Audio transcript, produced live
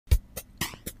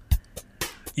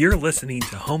You're listening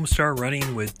to Homestar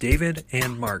Running with David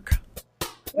and Mark.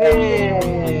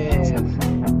 It's a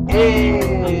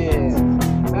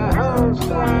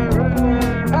Homestar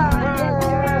Running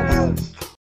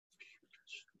Podcast.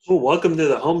 Well, welcome to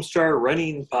the Homestar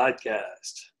Running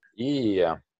Podcast.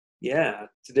 Yeah. Yeah,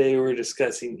 today we're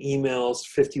discussing emails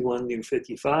 51 through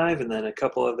 55 and then a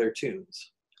couple other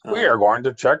tunes. We are going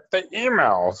to check the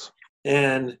emails.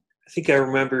 And I think I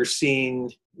remember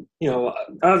seeing,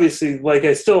 obviously, like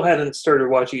I still hadn't started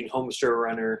watching Homestar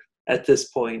Runner at this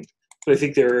point, but I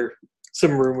think there are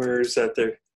some rumors that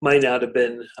there might not have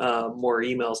been more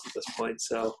emails at this point,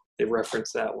 so they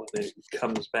reference that when it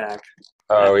comes back.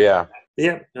 Oh, yeah.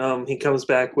 Yeah, he comes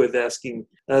back with asking,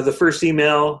 the first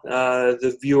email,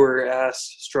 the viewer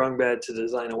asked Strongbad to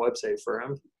design a website for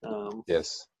him.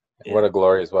 Yes. Yeah. What a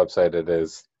glorious website it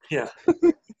is. Yeah.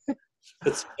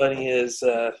 What's funny is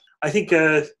I think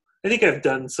I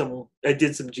did some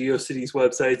GeoCities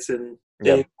websites, and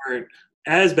they weren't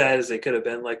as bad as they could have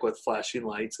been, like with flashing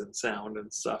lights and sound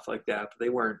and stuff like that, but they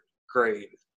weren't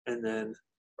great. And then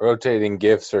rotating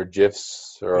GIFs or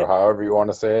GIFs or however you want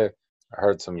to say it. I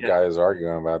heard some guys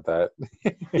arguing about that.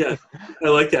 Yeah, I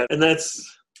like that. And it's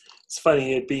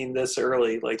funny it being this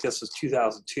early, like this was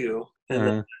 2002, and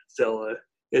then still a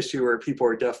issue where people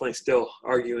are definitely still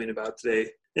arguing about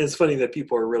today. And it's funny that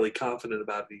people are really confident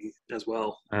about it as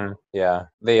well. Yeah.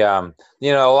 The a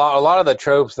lot of the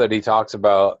tropes that he talks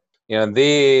about, you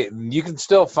can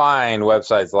still find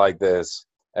websites like this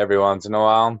every once in a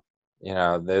while.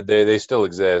 They still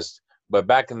exist. But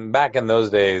back in those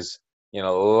days,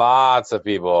 lots of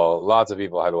people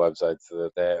had websites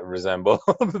that resemble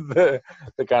the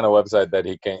kind of website that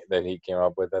he came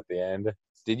up with at the end.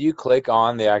 Did you click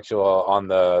on the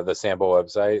sample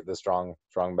website, the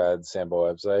Strongbad sample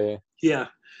website? Yeah,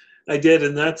 I did,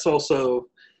 and that's also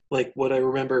like what I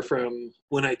remember from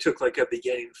when I took like a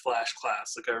beginning Flash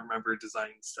class. Like I remember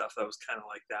designing stuff that was kind of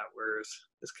like that, where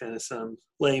it's kind of some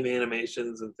lame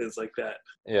animations and things like that.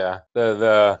 Yeah,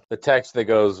 the text that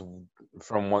goes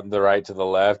from the right to the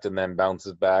left and then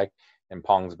bounces back and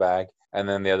pongs back, and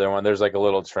then the other one there's like a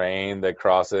little train that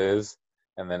crosses.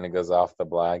 And then it goes off the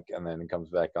black, and then it comes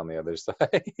back on the other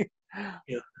side.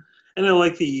 Yeah, and I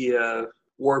like the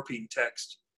warping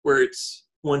text, where it's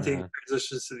one thing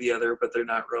transitions to the other, but they're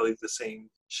not really the same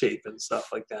shape and stuff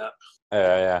like that.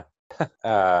 Yeah.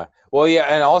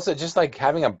 And also just like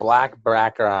having a black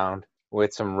background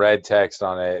with some red text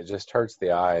on it just hurts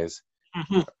the eyes.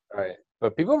 Right,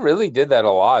 but people really did that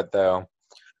a lot, though.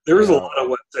 There was a lot of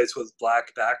websites with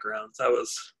black backgrounds. That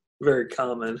was very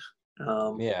common.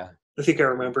 I think I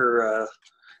remember,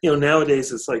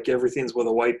 nowadays it's like everything's with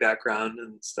a white background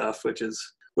and stuff, which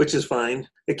is fine.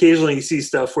 Occasionally you see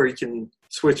stuff where you can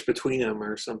switch between them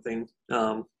or something.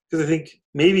 Because I think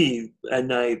maybe at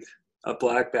night a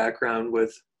black background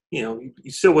with, you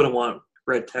still wouldn't want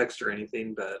red text or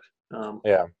anything, but I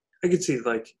could see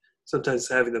like sometimes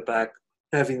having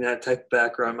that type of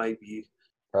background might be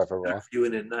preferable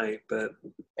viewing at night. But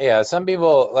yeah, some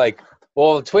people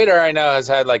Twitter I know has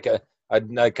had like a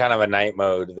kind of a night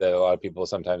mode that a lot of people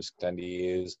sometimes tend to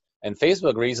use, and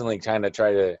Facebook recently kind of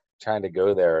trying to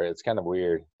go there. It's kind of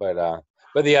weird, but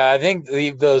yeah, I think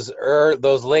those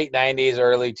late '90s,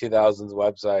 early 2000s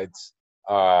websites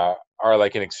are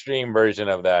like an extreme version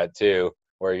of that too,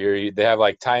 where they have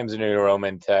like Times New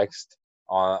Roman text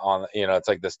on it's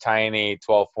like this tiny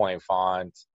 12-point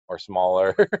font or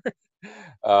smaller,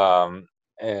 and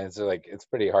it's like it's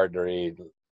pretty hard to read,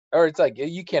 or it's like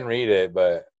you can read it,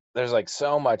 but there's like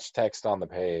so much text on the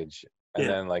page and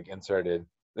then like inserted.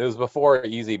 It was before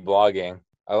easy blogging.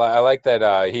 I like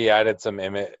that he added some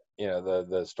image,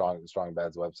 the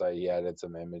Strongbad's website. He added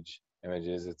some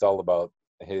images. It's all about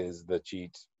the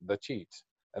cheat.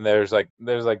 And there's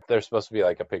supposed to be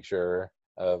like a picture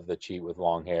of the cheat with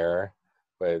long hair,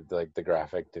 but like the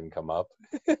graphic didn't come up.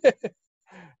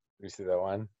 You see that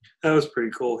one? That was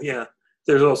pretty cool. Yeah.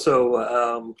 There's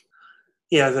also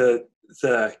the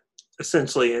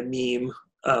essentially a meme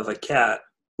of a cat,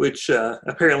 which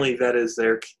apparently that is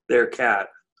their cat.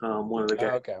 One of the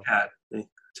guys' cat. They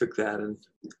took that and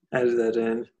added that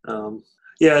in.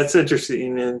 It's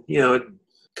interesting, and it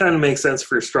kind of makes sense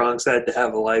for Strongside to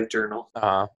have a live journal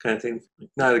kind of thing.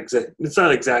 It's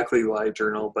not exactly a live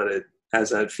journal, but it has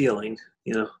that feeling.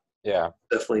 Yeah,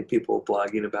 definitely people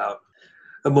blogging about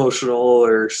emotional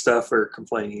or stuff or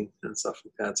complaining and stuff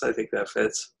like that. So I think that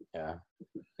fits. Yeah,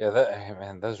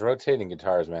 those rotating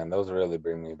guitars, man, those really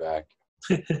bring me back.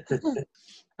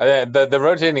 The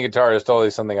rotating guitar is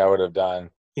totally something I would have done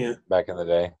back in the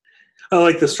day. I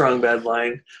like the Strongbad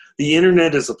line. The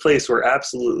internet is a place where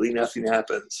absolutely nothing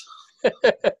happens.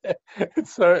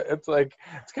 It's like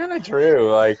it's kind of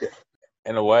true, like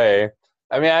in a way.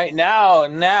 I mean, now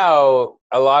a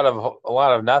whole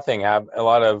lot of nothing happens,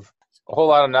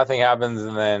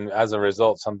 and then as a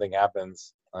result, something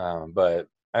happens. But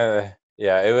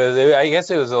yeah, I guess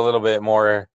it was a little bit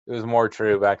more. It was more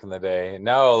true back in the day.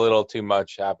 Now a little too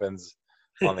much happens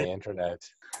on the internet,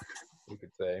 you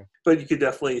could say. But you could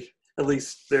definitely, at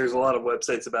least there's a lot of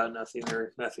websites about nothing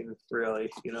or nothing really,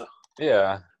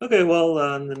 Yeah. Okay, well,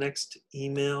 the next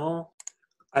email,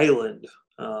 island.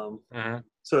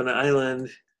 So an island,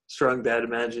 Strong Bad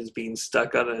imagines being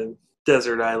stuck on a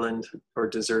desert island or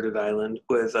deserted island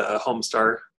with a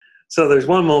Homestar. So there's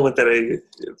one moment that I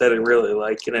really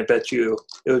like, and I bet you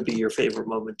it would be your favorite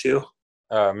moment too.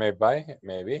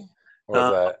 Maybe. What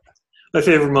was that? My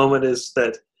favorite moment is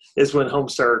when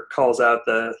Homestar calls out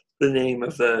the name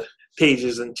of the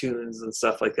pages and tunes and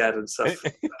stuff like that and stuff.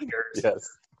 Yes.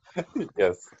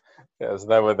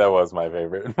 That was my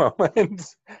favorite moment.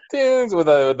 Tunes with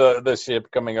the ship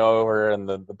coming over and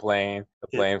the plane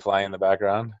flying in the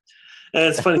background. And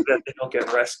it's funny that they don't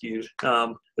get rescued,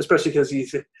 especially because you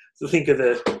think of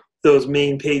those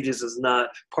main pages as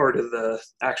not part of the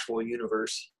actual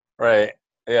universe. Right.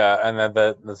 Yeah, and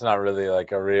that's not really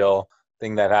like a real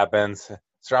thing that happens.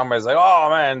 Strongman's like, oh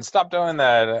man, stop doing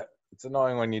that. It's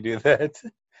annoying when you do that.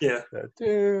 Yeah. I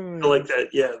like that.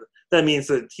 Yeah. That means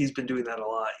that he's been doing that a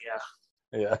lot.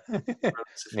 Yeah.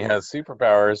 He has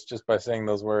superpowers just by saying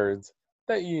those words.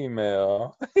 The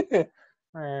email.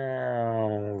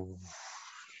 Yeah,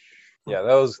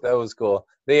 that was cool.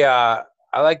 I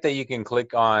like that you can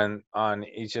click on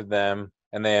each of them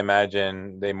and they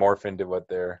morph into what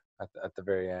they're at the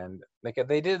very end. Like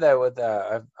they did that with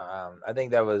I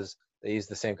think they used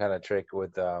the same kind of trick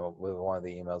with one of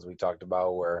the emails we talked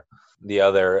about, where the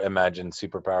other imagined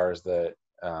superpowers that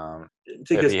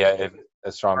if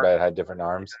a Strong Bad had different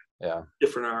arms. Yeah.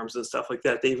 Different arms and stuff like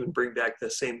that. They even bring back the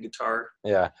same guitar.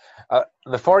 Yeah.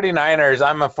 The 49ers,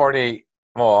 I'm a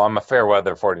fair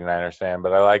weather 49ers fan,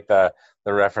 but I like the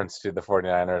reference to the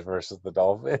 49ers versus the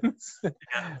Dolphins.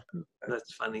 Yeah,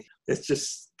 that's funny. It's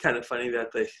just kind of funny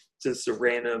that they just a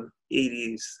random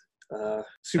 80s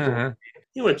super,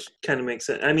 which kind of makes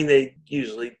sense. I mean, they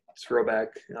usually throw back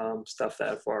stuff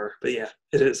that far, but yeah,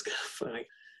 it is kind of funny.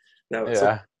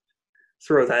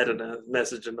 Throw that in a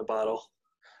message in a bottle.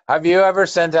 Have you ever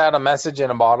sent out a message in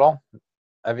a bottle?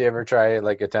 Have you ever tried,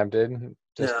 like, attempted? No,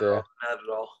 not at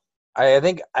all. I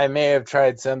think I may have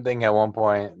tried something at one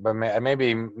point, but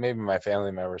maybe my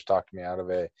family members talked me out of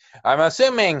it. I'm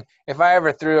assuming if I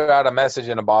ever threw out a message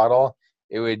in a bottle,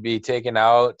 it would be taken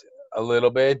out a little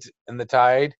bit in the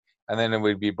tide, and then it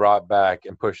would be brought back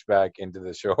and pushed back into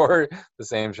the shore, the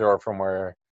same shore from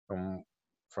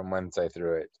whence I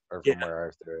threw it, or from where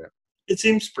I threw it. It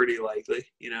seems pretty likely,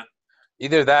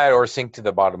 Either that or sink to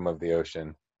the bottom of the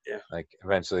ocean. Yeah. Like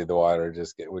eventually the water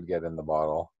just would get in the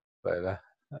bottle. But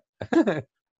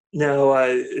no,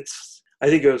 I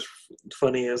think it was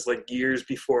funny as like years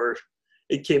before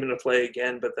it came into play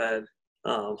again, but that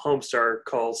Homestar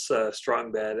calls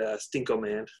Strong Bad Stinko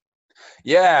Man.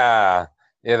 Yeah,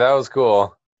 that was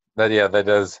cool. That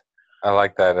does. I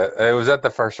like that. Was that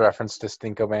the first reference to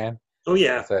Stinko Man? Oh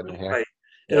yeah, right.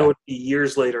 And it would be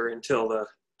years later until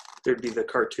there'd be the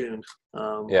cartoon.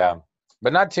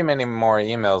 But not too many more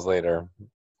emails later.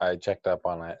 I checked up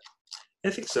on it. I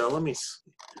think so. Let me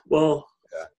see. Well,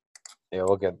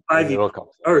 we'll get 5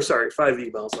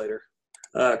 emails later.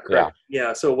 Correct.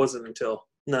 Yeah, so it wasn't until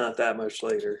not that much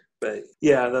later. But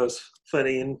yeah, that was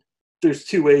funny. And there's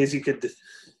two ways you could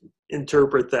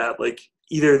interpret that. Like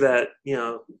either that,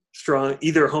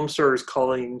 either Homestar is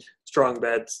calling Strong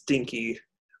Bad stinky,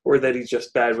 or that he's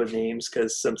just bad with names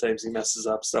because sometimes he messes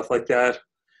up stuff like that.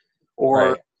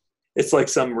 Or it's like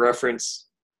some reference,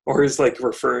 or is like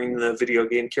referring to the video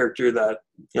game character that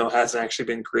hasn't actually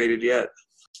been created yet.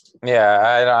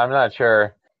 Yeah, I'm not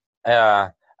sure.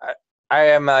 I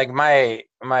am like my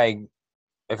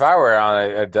if I were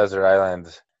on a desert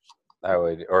island,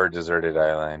 or a deserted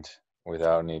island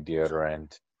without any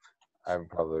deodorant, I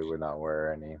probably would not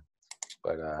wear any.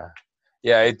 But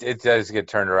it does get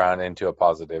turned around into a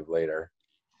positive later,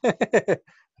 at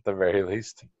the very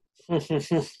least.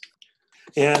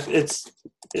 Yeah, it's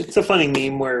a funny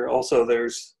meme where also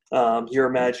there's you're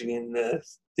imagining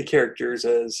the characters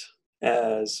as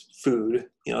food.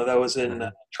 That was in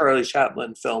Charlie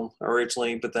Chaplin film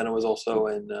originally, but then it was also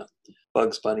in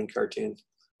Bugs Bunny cartoon.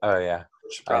 Oh yeah,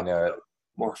 I know it.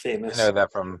 More famous. I know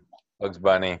that from Bugs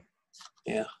Bunny.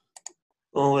 Yeah.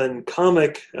 Well, in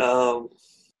comic, I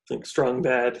think Strong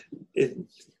Bad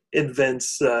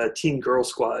invents Teen Girl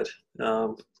Squad.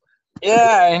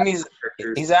 And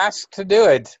he's asked to do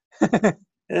it. And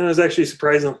it was actually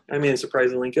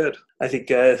surprisingly good. I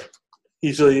think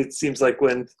usually it seems like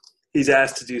when he's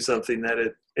asked to do something that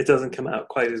it doesn't come out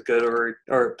quite as good, or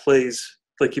it plays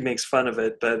like he makes fun of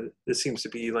it, but it seems to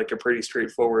be like a pretty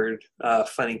straightforward,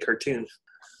 funny cartoon.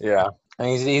 Yeah, and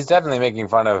he's definitely making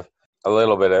fun of a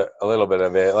little bit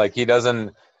of it. Like he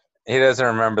doesn't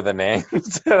remember the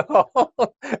names at all,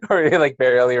 or he like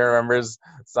barely remembers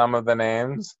some of the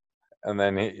names, and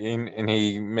then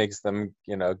he makes them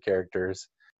caricatures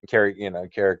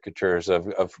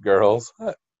of girls.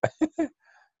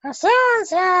 So and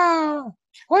so,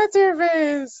 what's your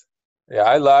face? Yeah,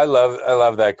 I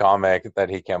love that comic that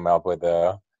he came up with.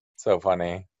 So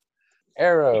funny.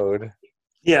 Arrowed.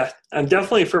 Yeah, I'm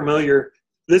definitely familiar.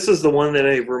 This is the one that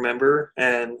I remember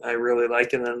and I really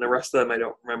like, and then the rest of them I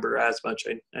don't remember as much.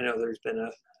 I know there's been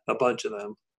a bunch of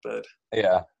them, but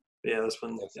yeah, this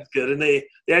one is good. And they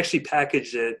actually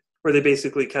packaged it where they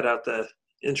basically cut out the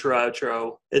intro,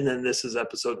 outro, and then this is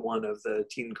episode 1 of the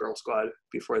Teen Girl Squad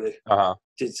before they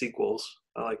did sequels.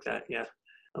 I like that. Yeah,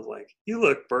 I was like, you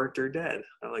look burnt or dead.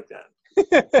 I like that.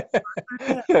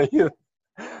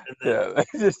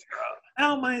 Just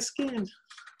ow, my skin.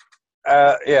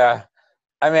 Yeah.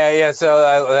 I mean, yeah.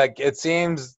 So like, it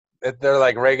seems that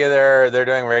they're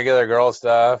doing regular girl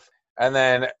stuff, and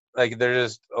then like they're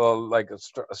just like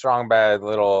strong bad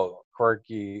little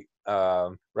quirky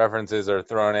references are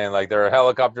thrown in. Like there are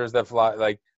helicopters that fly,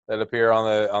 like that appear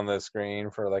on the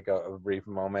screen for like a brief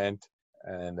moment,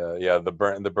 and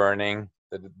the burning,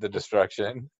 the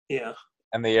destruction,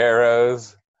 and the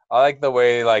arrows. I like the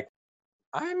way like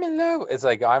I'm in love. It's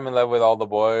like I'm in love with all the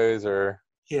boys, or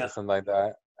something like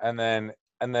that.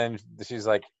 And then she's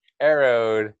like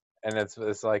arrowed, and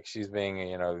it's like she's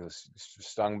being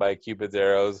stung by Cupid's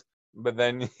arrows. But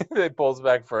then it pulls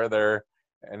back further,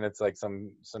 and it's like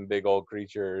some big old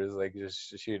creatures like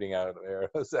just shooting out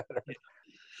arrows at her.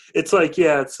 It's like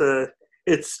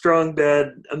it's strong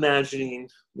bad imagining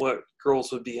what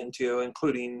girls would be into,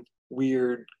 including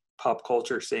weird pop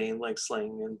culture saying like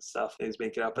slang and stuff. He's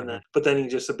making up, but then he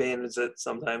just abandons it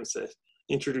sometimes to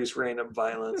introduce random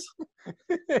violence.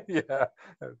 Yeah,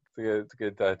 it's a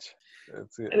good touch.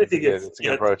 It's a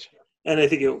good approach. And I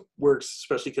think it works,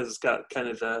 especially because it's got kind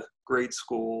of the grade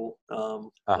school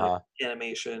like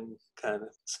animation kind of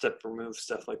step removed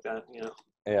stuff like that.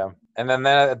 Yeah, and then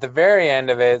at the very end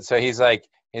of it, so he's like,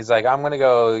 I'm gonna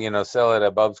go, sell it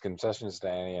at Bub's concession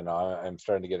stand. I'm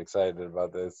starting to get excited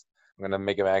about this. I'm gonna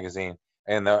make a magazine,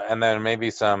 and then maybe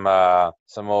some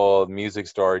old music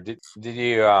store. Did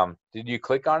you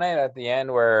click on it at the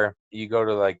end where you go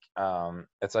to like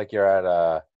it's like you're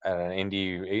at an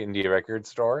indie record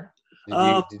store? Did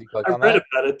you click on that? I read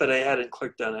about it, but I hadn't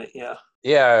clicked on it. Yeah.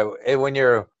 Yeah, when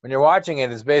you're watching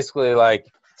it, it's basically like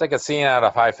it's like a scene out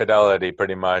of High Fidelity,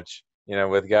 pretty much.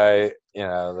 With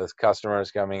there's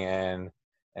customers coming in,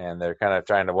 and they're kind of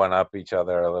trying to one up each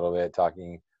other a little bit,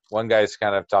 talking. One guy's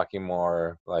kind of talking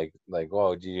more like,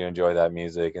 "Whoa, do you enjoy that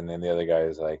music?" And then the other guy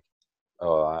is like,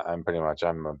 "Oh, I'm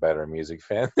a better music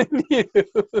fan than you."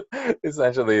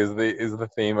 Essentially, is the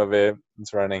theme of it.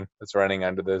 It's running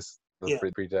under this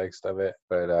pretext of it.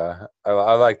 But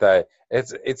I like that.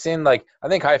 It seemed like I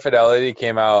think High Fidelity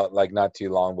came out like not too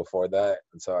long before that,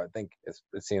 and so I think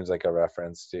it seems like a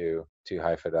reference to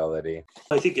High Fidelity.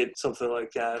 I think it's something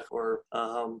like that, or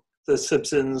the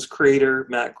Simpsons creator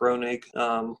Matt Groening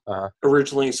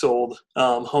originally sold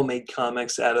homemade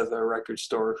comics out of a record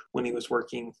store when he was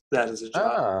working that as a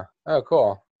job. Oh,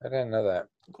 cool! I didn't know that.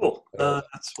 Cool.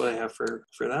 That's what I have for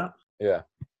that. Yeah.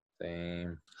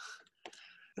 Same.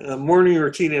 Morning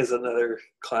Routine is another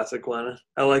classic one.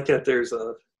 I like that there's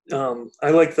I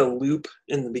like the loop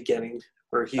in the beginning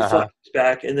where he flashes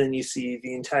back, and then you see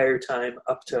the entire time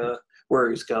up to where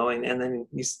he's going, and then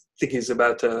you think he's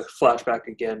about to flash back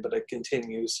again, but it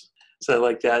continues. So I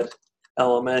like that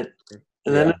element.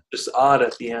 And then it's just odd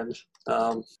at the end.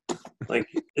 Like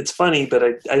it's funny, but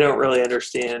I don't really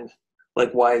understand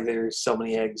like why there's so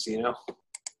many eggs,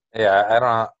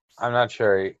 Yeah, I'm not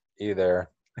sure either.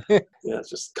 It's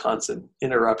just constant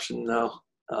interruption though.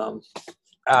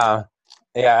 I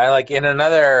like in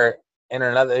another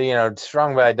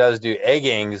Strong Bad does do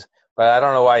eggings, but I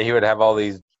don't know why he would have all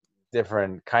these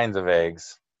different kinds of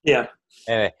eggs. Yeah.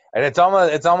 And it's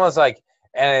almost like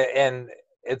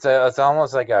it's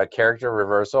almost like a character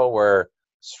reversal where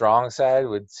Strong Sad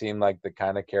would seem like the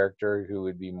kind of character who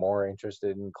would be more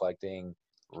interested in collecting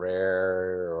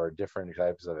rare or different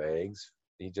types of eggs.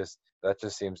 That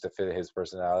just seems to fit his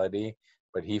personality,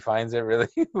 but he finds it really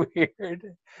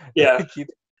weird. Yeah.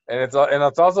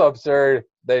 it's also absurd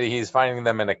that he's finding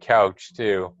them in a couch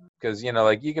too, because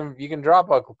like you can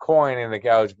drop a coin in a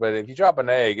couch, but if you drop an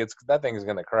egg, that thing's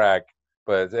gonna crack.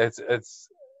 But it's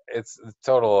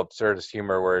total absurdist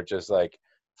humor where it's just like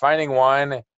finding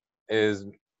one is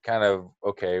kind of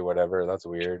okay, whatever, that's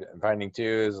weird, and finding two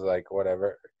is like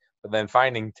whatever, but then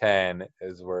finding 10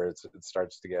 is where it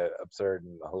starts to get absurd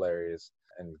and hilarious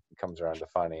and comes around to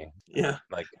funny. Yeah,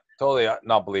 like totally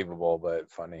not believable,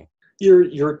 but funny.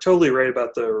 You're totally right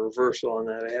about the reversal on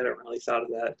that. I hadn't really thought of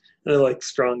that. And I like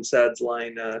Strong Sad's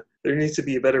line, there needs to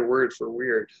be a better word for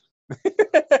weird.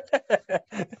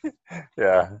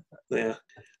 Yeah.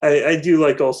 I do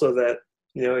like also that,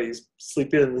 he's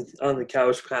sleeping on the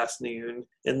couch past noon,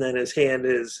 and then his hand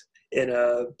is in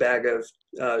a bag of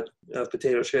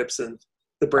potato chips, and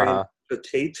the brand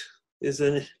Potate is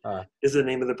the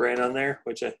name of the brand on there,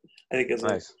 which I think is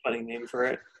nice. A funny name for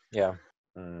it. Yeah.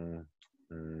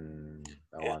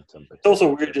 I want some potato. It's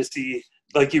also weird to see,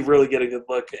 like, you really get a good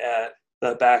look at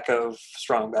the back of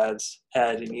Strong Bad's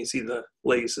head, and you see the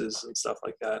laces and stuff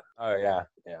like that. Oh yeah.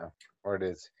 Or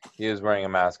he is wearing a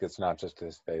mask. It's not just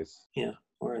his face. Yeah,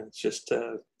 or it's just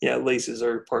laces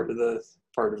are part of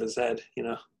his head.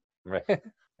 Right.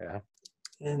 Yeah.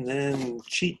 And then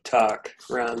Cheat Talk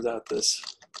rounds out this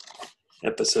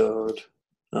episode.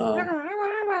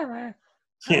 Yeah.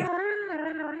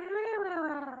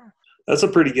 That's a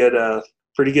pretty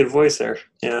good voice there.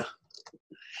 Yeah.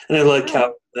 And I like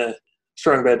how the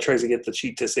Strong Bad tries to get the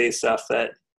Cheat to say stuff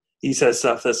that he says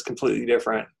stuff that's completely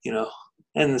different,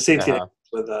 And the same thing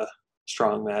with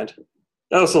Strong Mad.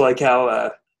 I also like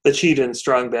how the Cheat and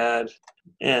Strong Bad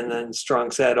and then Strong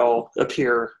Sad all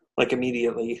appear like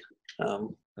immediately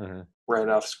right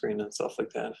off screen and stuff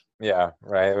like that. Yeah,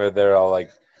 right. They're all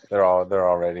like they're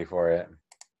all ready for it.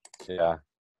 Yeah.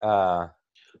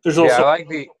 There's also I like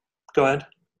the. Go ahead.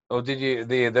 Oh,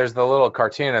 there's the little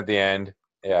cartoon at the end,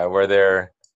 where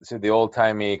they're the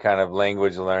old-timey kind of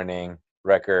language learning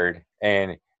record.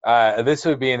 And this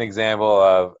would be an example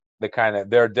of the kind of,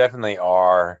 there definitely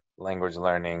are language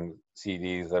learning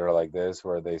CDs that are like this,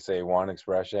 where they say one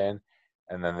expression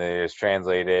and then they just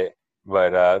translate it.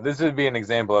 But this would be an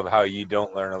example of how you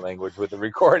don't learn a language with the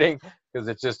recording, because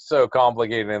it's just so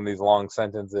complicated in these long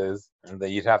sentences that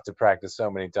you'd have to practice so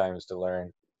many times to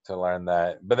learn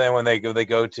that. But then when they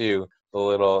go to the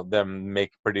little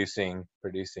producing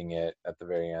it at the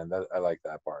very end, I like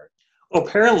that part. Well,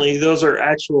 apparently those are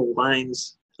actual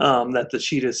lines that the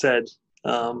cheetah said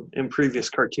in previous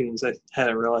cartoons. I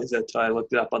hadn't realized that until I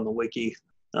looked it up on the wiki.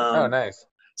 Oh, nice.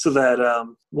 So that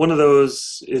one of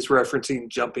those is referencing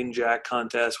jumping jack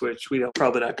contest, which we are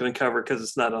probably not going to cover because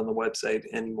it's not on the website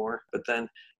anymore. But then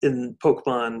in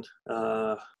Pokemon,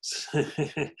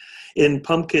 in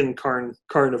Pumpkin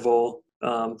Carnival,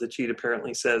 the cheat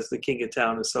apparently says the king of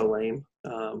town is so lame.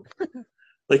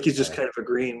 Like he's just kind of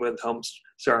agreeing with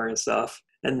Homestar and stuff.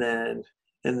 And then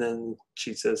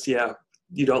she says, yeah,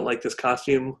 you don't like this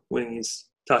costume, when he's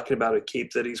talking about a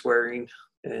cape that he's wearing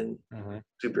and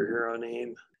superhero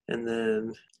name. And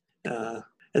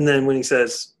then when he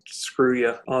says screw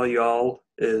you all y'all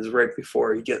is right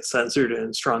before he gets censored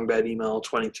in Strong Bad Email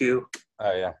 22.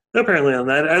 Oh yeah. Apparently on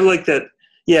that, I like that.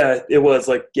 Yeah, it was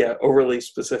like, overly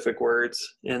specific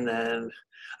words. And then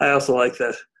I also like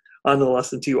that on the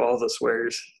lesson 2, all the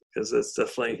swears, because it's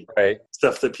definitely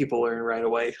stuff that people learn right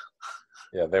away.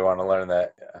 Yeah, they want to learn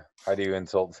that. Yeah. How do you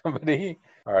insult somebody?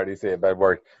 Or how do you say a bad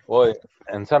word? Well,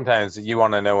 and sometimes you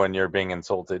want to know when you're being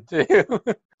insulted too.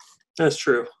 That's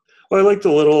true. Well, I like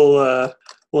the little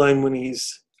line when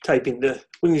he's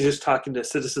just talking to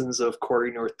citizens of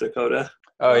Corey, North Dakota.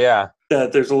 Oh yeah.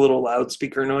 That there's a little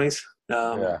loudspeaker noise.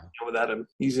 Without him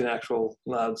using actual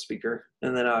loudspeaker.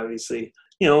 And then obviously,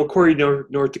 Corey,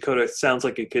 North Dakota sounds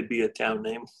like it could be a town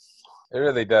name. It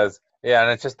really does. Yeah,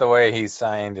 and it's just the way he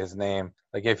signed his name.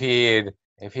 Like if he had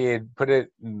put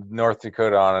it North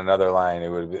Dakota on another line, it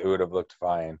would have looked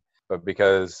fine. But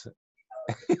because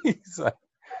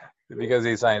because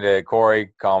he signed it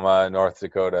Corey, North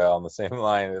Dakota on the same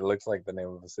line, it looks like the name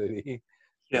of the city.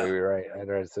 Yeah, you're right.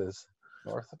 It says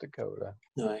North Dakota.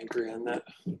 No, I agree on that.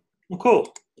 Well,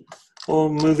 cool. Well,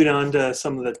 moving on to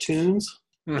some of the tunes.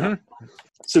 Mm-hmm.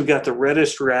 So we've got the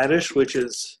Radish, which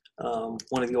is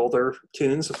one of the older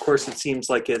tunes. Of course, it seems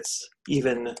like it's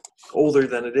even older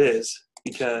than it is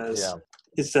because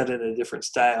it's done in a different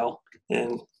style.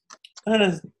 And,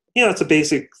 it's a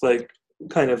basic, like,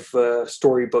 kind of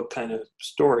storybook kind of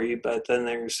story, but then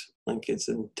there's, like, it's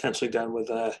intentionally done with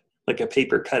a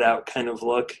paper cutout kind of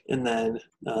look, and then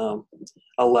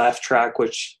a laugh track,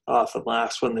 which often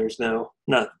laughs when there's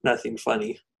nothing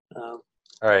funny. All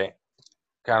right.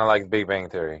 Kind of like Big Bang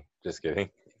Theory. Just kidding.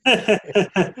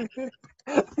 The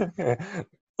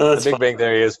Big Bang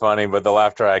Theory is funny, but the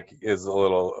laugh track is a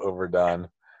little overdone.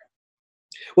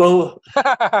 Well,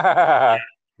 I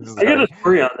got a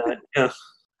story on that. Yeah.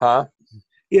 Huh?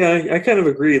 Yeah, I kind of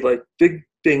agree. Like, Big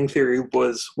Bang Theory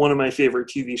was one of my favorite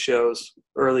TV shows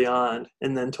early on,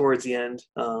 and then towards the end,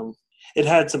 it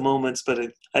had some moments, but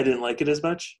I didn't like it as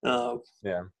much.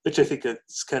 Yeah. Which I think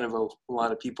it's kind of a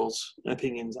lot of people's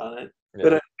opinions on it. Yeah.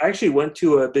 But I actually went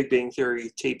to a Big Bang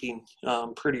Theory taping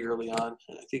pretty early on.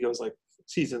 I think it was like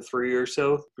season 3 or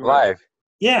so. Live.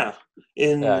 Yeah,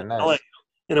 in nice. LA.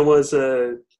 And it was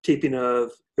a taping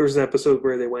of, there was an episode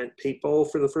where they went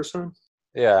paintball for the first time.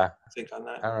 Yeah. I think on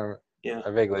that. I remember. Yeah.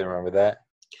 I vaguely remember that.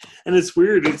 And it's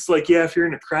weird. It's like, yeah, if you're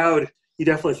in a crowd, you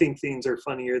definitely think things are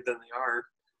funnier than they are.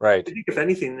 Right. I think if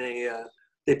anything,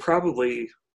 they probably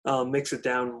mix it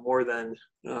down more than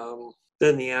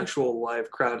the actual live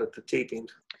crowd at the taping.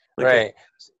 Like right.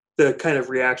 The kind of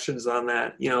reactions on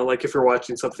that, like if you're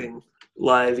watching something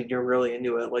live and you're really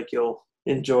into it, like you'll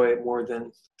enjoy it more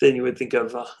than you would think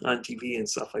of on TV and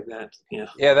stuff like that. Yeah.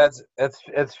 Yeah,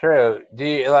 that's true. Do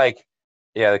you like?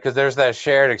 Yeah, because there's that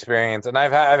shared experience, and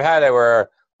I've had it where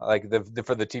like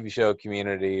for the TV show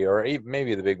Community, or even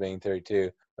maybe the Big Bang Theory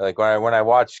too. Like when I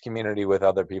watch Community with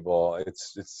other people,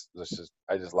 it's just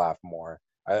I just laugh more,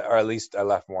 or at least I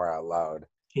laugh more out loud,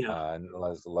 and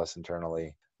less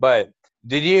internally. But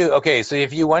did you? Okay, so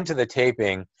if you went to the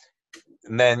taping,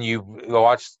 and then you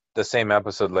watched the same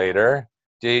episode later,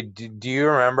 do you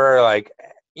remember, like,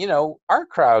 our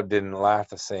crowd didn't laugh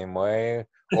the same way,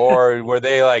 or were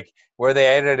they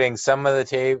editing some of the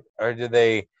tape, or did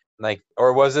they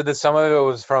or was it that some of it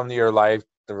was from the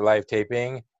live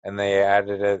taping and they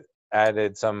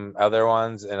added some other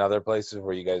ones in other places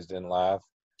where you guys didn't laugh?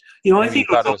 I think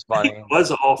it was funny. It was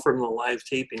all from the live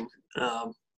taping.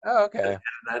 Oh, okay.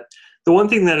 The one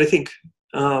thing that I think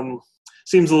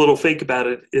seems a little fake about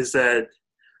it is that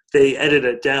they edit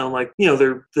it down, like,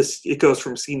 it goes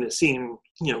from scene to scene,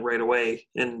 right away,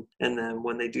 and then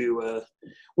when they do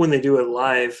it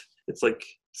live, it's like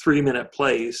 3-minute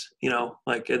plays, and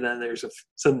then there's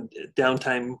some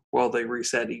downtime while they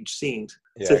reset each scene.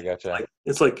 Yeah, so I gotcha.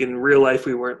 It's like in real life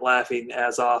we weren't laughing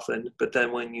as often, but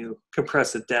then when you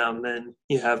compress it down, then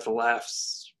you have the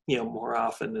laughs, more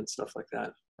often and stuff like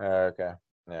that. Okay.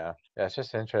 Yeah, it's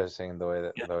just interesting the way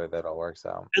that all works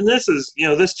out. And this is,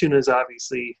 this tune is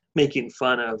obviously making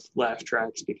fun of laugh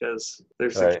tracks, because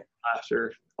there's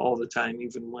laughter all the time,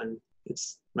 even when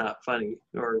it's not funny,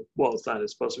 or it's not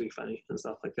supposed to be funny and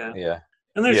stuff like that. Yeah.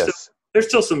 And there's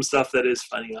still some stuff that is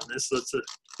funny on this. So it's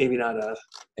maybe not a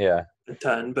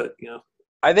ton, but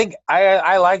I think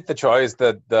I like the choice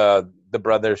that the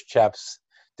brothers Chaps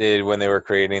did when they were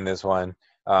creating this one.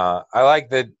 I like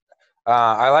that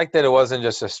it wasn't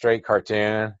just a straight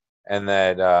cartoon, and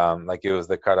that it was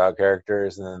the cutout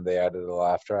characters, and then they added a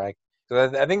laugh track. So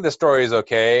I think the story is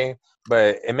okay,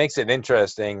 but it makes it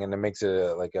interesting, and it makes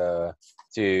it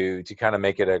to kind of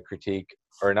make it a critique,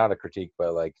 or not a critique,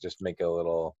 but just make it a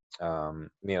little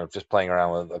just playing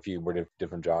around with a few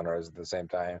different genres at the same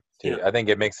time. I think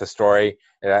it makes the story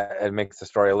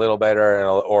a little better,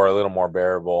 or a little more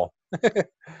bearable,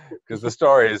 because the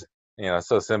story is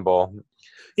so simple.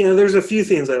 There's a few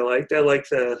things I liked. I like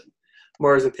the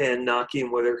Marzipan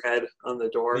knocking with her head on the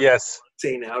door. Yes.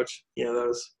 Saying ouch. That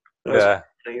was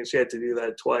she had to do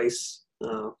that twice.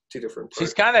 2 different parts.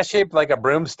 She's kind of shaped like a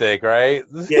broomstick, right?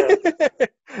 Yeah.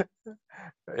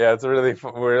 Yeah, it's really,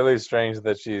 really strange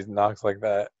that she knocks like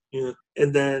that. Yeah.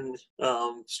 And then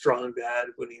Strong Bad,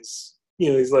 when he's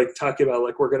like talking about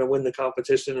we're going to win the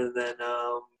competition and then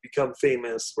become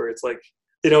famous, where it's like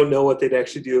they don't know what they'd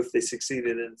actually do if they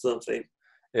succeeded in something.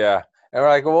 Yeah. And we're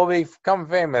like, well, we'll become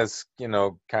famous,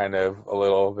 kind of a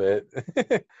little bit.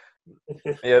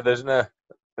 Yeah,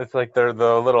 it's like they're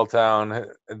the little town.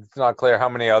 It's not clear how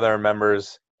many other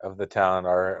members of the town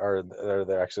are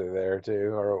they're actually there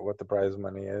too, or what the prize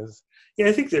money is. Yeah,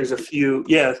 I think there's a few.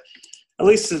 Yeah, at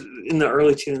least in the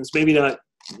early tunes, maybe not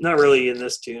really in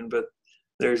this tune, but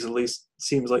there's at least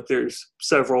seems like there's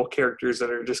several characters that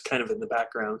are just kind of in the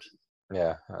background.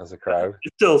 Yeah, as a crowd.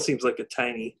 It still seems like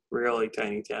a really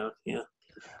tiny town. Yeah.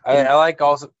 I like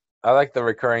the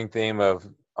recurring theme of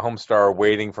Homestar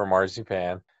waiting for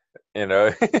Marzipan.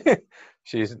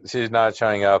 She's not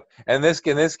showing up, and in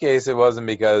this case, it wasn't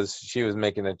because she was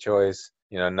making a choice,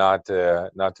 not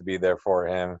to be there for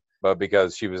him, but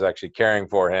because she was actually caring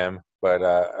for him. But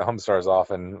Homestar's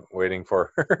often waiting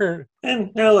for her.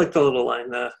 And I like the little line,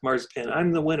 the Marzipan,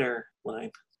 "I'm the winner"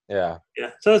 line. Yeah.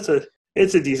 Yeah. So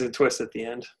it's a decent twist at the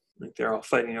end. Like they're all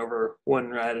fighting over one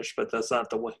radish, but that's not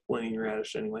the winning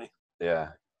radish anyway. Yeah.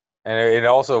 And it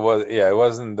also was, it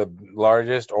wasn't the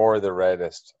largest or the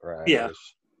reddest radish. Yeah.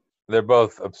 They're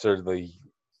both absurdly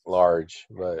large,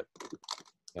 but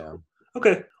yeah.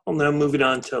 Okay. Well, now moving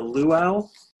on to Luau.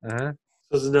 Mm-hmm.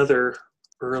 This is another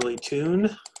early tune.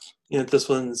 This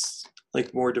one's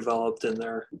like more developed, and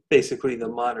they're basically the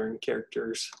modern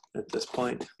characters at this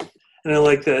point. And I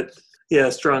like that. Yeah,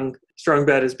 Strong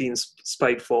Bad is being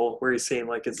spiteful, where he's saying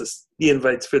like, "It's the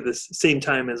invites for the same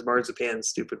time as Marzipan's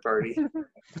stupid party."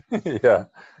 Yeah.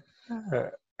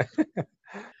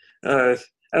 I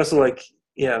also like,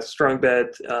 Strong Bad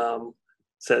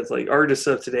says like artists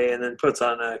of today, and then puts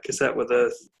on a cassette with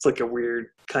it's like a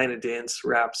weird kind of dance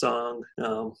rap song,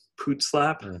 Poot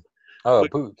Slap. Oh,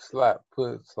 Poot Slap,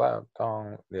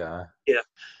 Tong. Yeah. Yeah,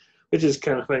 which is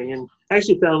kind of funny. And I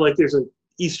actually found like there's an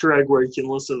Easter egg where you can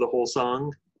listen to the whole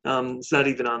song. It's not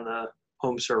even on the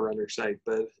Homestar Runner site,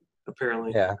 but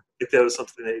apparently, if that was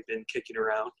something they've been kicking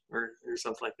around or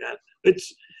something like that.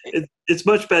 It's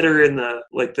much better in the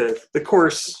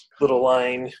chorus little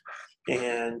line,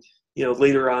 and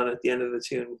later on at the end of the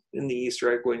tune in the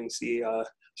Easter egg when you see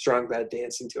Strong Bad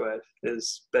dancing to it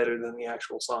is better than the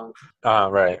actual song.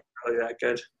 Right. Probably that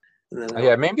good. And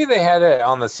then, maybe they had it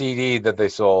on the CD that they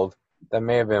sold. That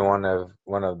may have been one of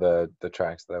the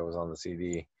tracks that was on the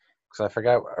CD, because I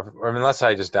forgot, or unless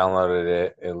I just downloaded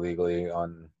it illegally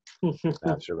on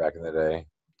Napster back in the day.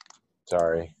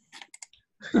 Sorry.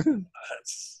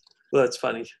 That's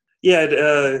funny.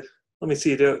 Yeah, let me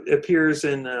see. It appears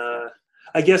in.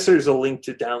 I guess there's a link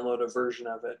to download a version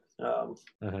of it.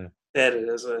 Added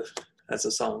as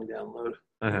a song download.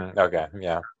 Okay.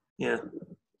 Yeah. Yeah.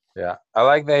 Yeah. I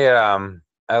like the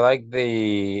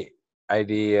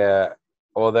idea.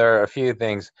 Well, there are a few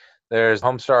things. There's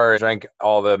Homestar drank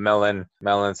all the melon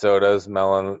sodas,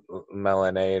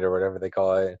 melonade or whatever they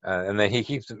call it, and then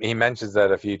he mentions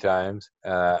that a few times,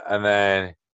 and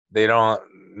then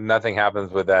nothing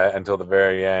happens with that until the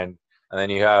very end, and then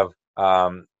you have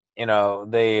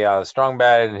Strong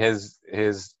Bad and his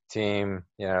team.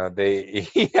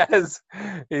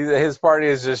 His party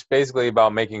is just basically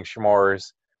about making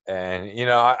s'mores, and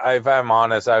if I'm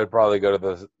honest, I would probably go to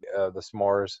the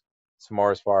s'mores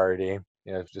party.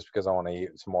 Just because I want to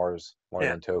eat s'mores more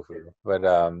than tofu. But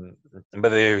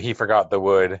he forgot the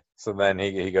wood, so then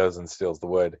he goes and steals the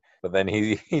wood. But then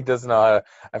he doesn't know how to,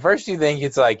 at first you think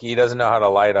it's like he doesn't know how to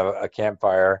light a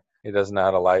campfire. He doesn't know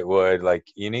how to light wood.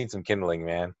 Like, you need some kindling,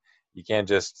 man. You can't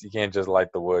just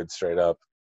light the wood straight up.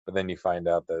 But then you find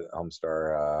out that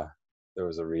Homestar, there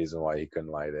was a reason why he couldn't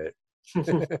light it.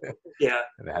 Yeah.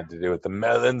 And it had to do with the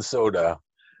melon soda.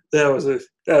 That was a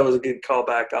good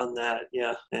callback on that,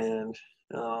 yeah. And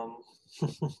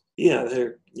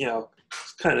they're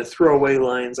kind of throwaway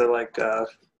lines. I like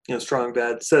Strong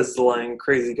Bad says the line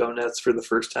 "crazy go nuts" for the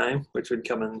first time, which would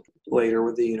come in later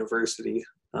with the university.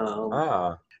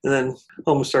 And then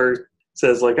Homestar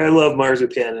says like, "I love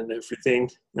Marzipan and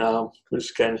everything," which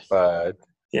is kind of but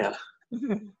yeah. He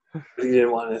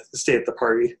didn't want to stay at the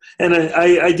party, and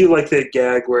I do like that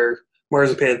gag where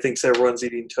Marzipan thinks everyone's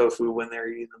eating tofu when they're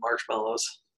eating the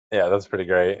marshmallows. Yeah, that's pretty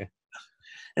great.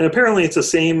 And apparently it's the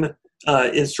same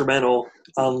instrumental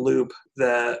on loop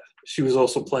that she was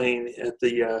also playing at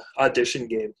the audition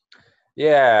game.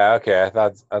 Yeah, okay. I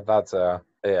thought so.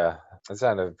 Yeah, it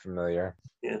sounded familiar.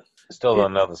 Yeah. Still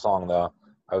don't know the song, though.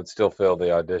 I would still fill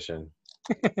the audition.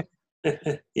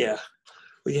 Yeah.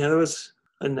 Well, yeah, that was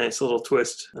a nice little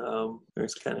twist.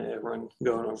 There's kind of everyone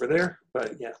going over there.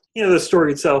 But yeah, the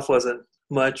story itself wasn't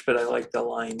much, but I like the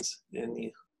lines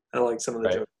and I like some of the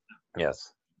jokes.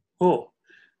 Yes. Oh,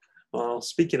 well,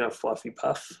 speaking of Fluffy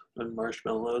Puff and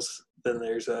Marshmallows, then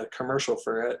there's a commercial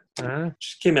for it,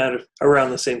 which came out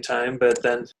around the same time. But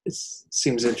then it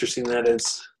seems interesting that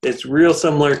it's real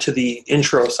similar to the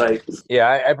intro site.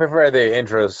 Yeah, I prefer the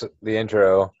intro.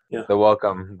 Yeah. The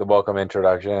welcome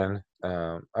introduction.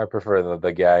 I prefer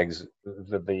the gags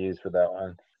that they use for that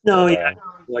one. No, I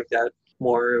like that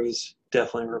more. It was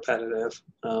definitely repetitive.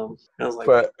 I was like,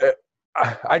 but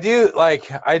I do,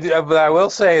 but I will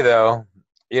say though,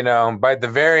 by the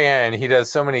very end, he does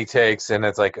so many takes, and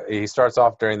it's like he starts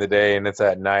off during the day, and it's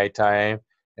at nighttime,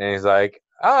 and he's like,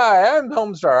 "Hi, I'm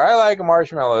Homestar. I like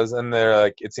marshmallows," and they're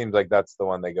like, it seems like that's the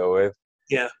one they go with.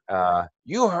 Yeah.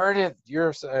 You heard it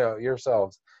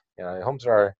yourselves.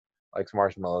 Homestar likes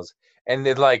marshmallows, and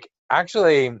it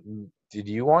actually. Did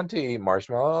you want to eat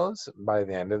marshmallows by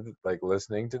the end of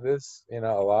listening to this? A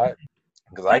lot,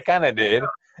 because I kind of did.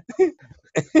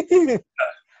 It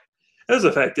was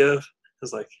effective.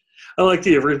 It's like, I like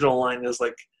the original line. Is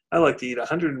like, I like to eat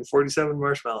 147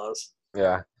 marshmallows.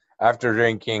 Yeah, after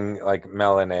drinking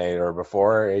melonade, or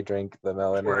before I drink the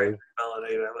melonade.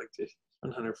 Melonade, I like to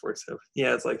 147.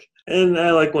 Yeah, it's like, and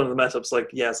I like one of the mess ups. Like,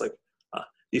 yeah, it's like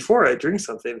before I drink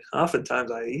something, oftentimes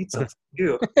I eat something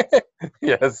too.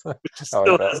 Yes, Which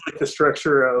still has like the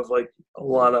structure of like a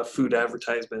lot of food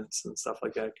advertisements and stuff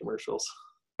like that, commercials.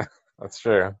 That's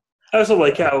true. I also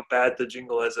like how bad the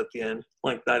jingle is at the end.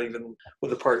 Like not even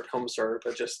with the part Homestar,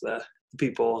 but just the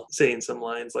people saying some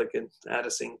lines like in Out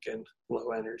of Sync and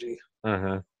Low Energy.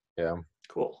 Mm-hmm. Yeah.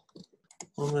 Cool.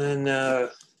 Well, then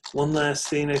one last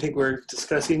thing I think we're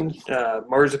discussing,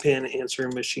 Marzipan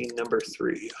answering machine number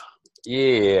 3.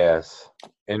 Yes,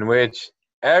 in which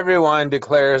everyone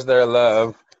declares their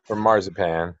love for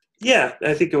Marzipan. Yeah,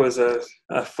 I think it was a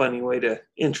funny way to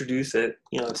introduce it,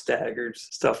 staggers,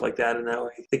 stuff like that. And that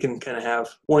way they can kind of have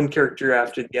one character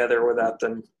after the other without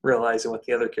them realizing what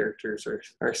the other characters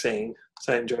are saying.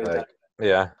 So I enjoyed that.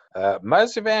 Yeah.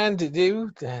 Marzipan,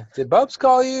 did Bubs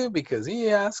call you? Because he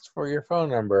asked for your phone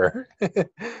number.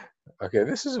 Okay,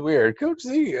 this is weird. Coach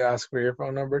Z asked for your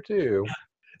phone number too. Yeah.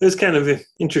 It was kind of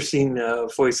interesting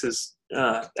voices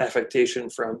affectation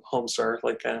from Homestar,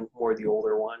 like kind of more the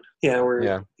older one. Yeah,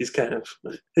 where he's kind of,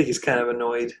 I think he's kind of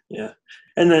annoyed. Yeah.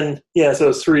 And then, so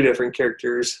it's 3 different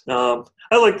characters. I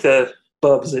like the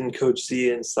Bubs and Coach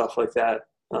Z and stuff like that.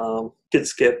 Could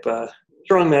skip.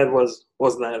 Strong Mad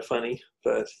wasn't that funny,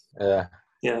 but yeah.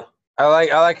 I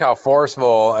like how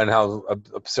forceful and how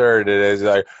absurd it is.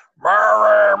 Like,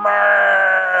 marry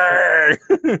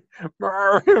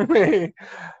me.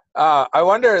 I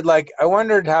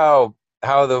wondered how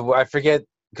I forget,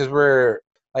 because we're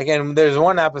like, and there's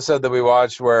one episode that we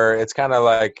watched where it's kind of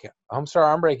like,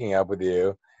 Homestar, I'm breaking up with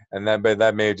you, and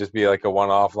that may just be like a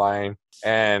one-off line.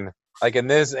 And like in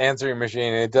this answering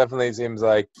machine, it definitely seems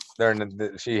like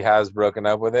she has broken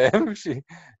up with him.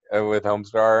 With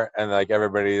Homestar, and like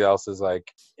everybody else is like,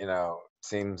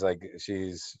 seems like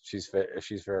she's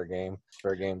fair game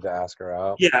to ask her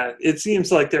out. Yeah, it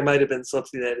seems like there might have been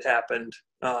something that happened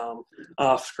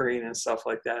off screen and stuff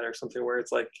like that, or something where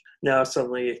it's like now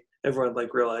suddenly everyone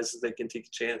like realizes they can take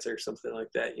a chance or something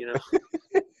like that,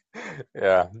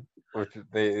 Yeah, which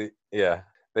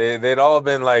they'd all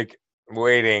been like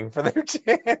waiting for their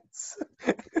chance.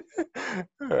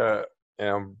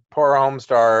 Poor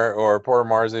Homestar or poor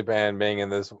Marzipan being in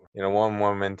this, one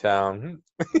woman town.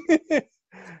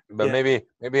 But maybe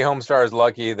Homestar is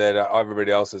lucky that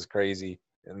everybody else is crazy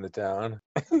in the town.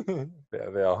 Yeah,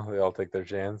 they all take their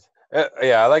chance.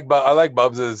 I like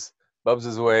Bubs's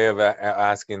way of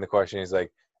asking the question. He's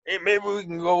like, hey, maybe we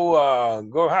can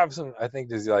go have some. I think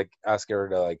does he like ask her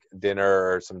to like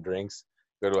dinner or some drinks,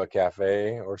 go to a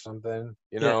cafe or something.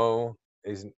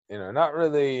 He's not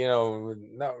really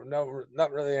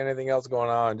not really anything else going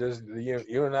on, just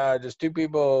you and I, just 2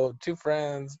 people, 2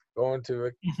 friends going to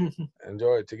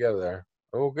enjoy it together.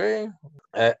 Okay.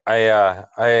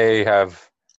 I have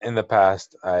in the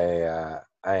past I've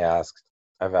asked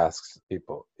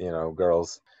people,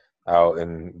 girls out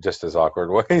in just as awkward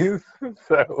ways.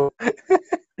 So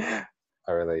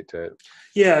I relate to it.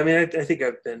 Yeah, I mean I think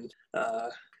I've been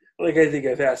I think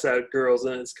I've asked out girls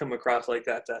and it's come across like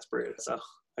that desperate. So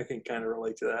I can kind of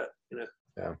relate to that,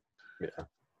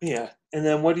 Yeah. And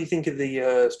then what do you think of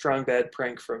the Strong Bad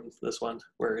prank from this one,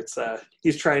 where it's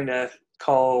he's trying to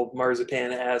call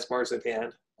Marzipan as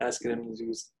Marzipan, asking him to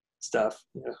do stuff,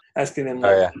 asking him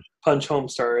to punch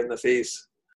Homestar in the face.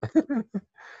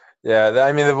 Yeah,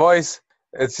 I mean the voice,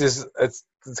 it's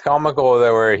comical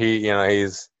that where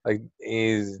he's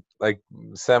like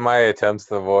semi attempts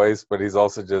the voice, but he's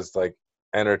also just like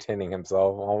entertaining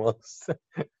himself almost.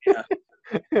 Yeah.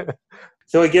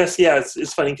 So I guess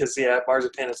it's funny because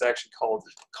Marzipan has actually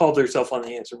called herself on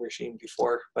the answer machine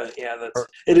before, but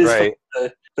it is right.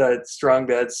 The Strong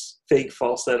Bad's fake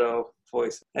falsetto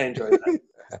voice. I enjoy that.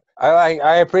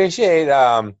 I appreciate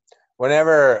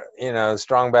whenever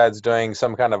Strong Bad's doing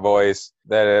some kind of voice,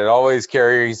 that it always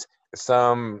carries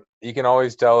some. You can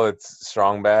always tell it's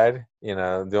Strong Bad,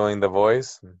 doing the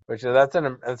voice, which that's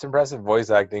impressive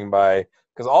voice acting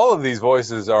because all of these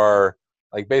voices are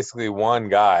like basically one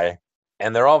guy,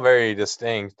 and they're all very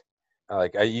distinct.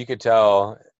 Like you could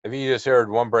tell if you just heard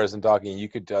one person talking, you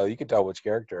could tell which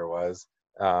character it was.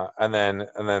 And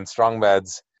then Strong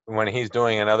Bad's, when he's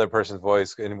doing another person's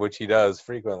voice, in which he does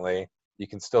frequently, you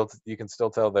can still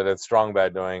tell that it's Strong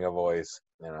Bad doing a voice.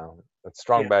 It's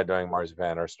Strong Bad doing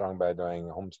Marzipan, or Strong Bad doing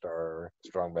Homestar, or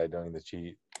Strong Bad doing the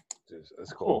cheat.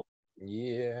 It's cool.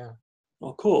 Yeah.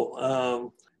 Well,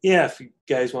 cool. If you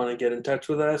guys want to get in touch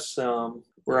with us,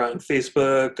 we're on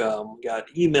Facebook. We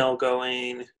got email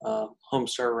going.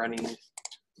 Homestar running.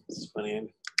 It's funny. I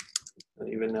don't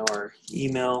even know our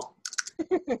email.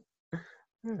 I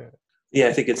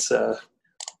think it's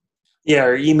Yeah,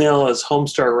 our email is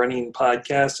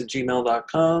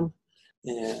homestarrunningpodcast@gmail.com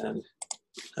and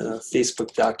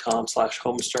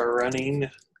facebook.com/homestarrunning.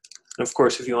 And of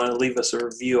course, if you want to leave us a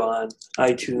review on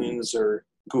iTunes or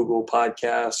Google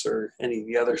Podcasts or any of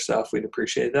the other stuff, we'd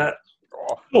appreciate that.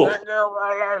 Cool. Thank you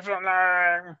for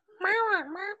listening.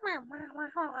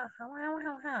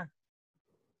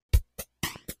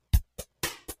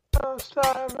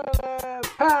 Homestar Running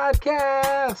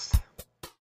Podcast.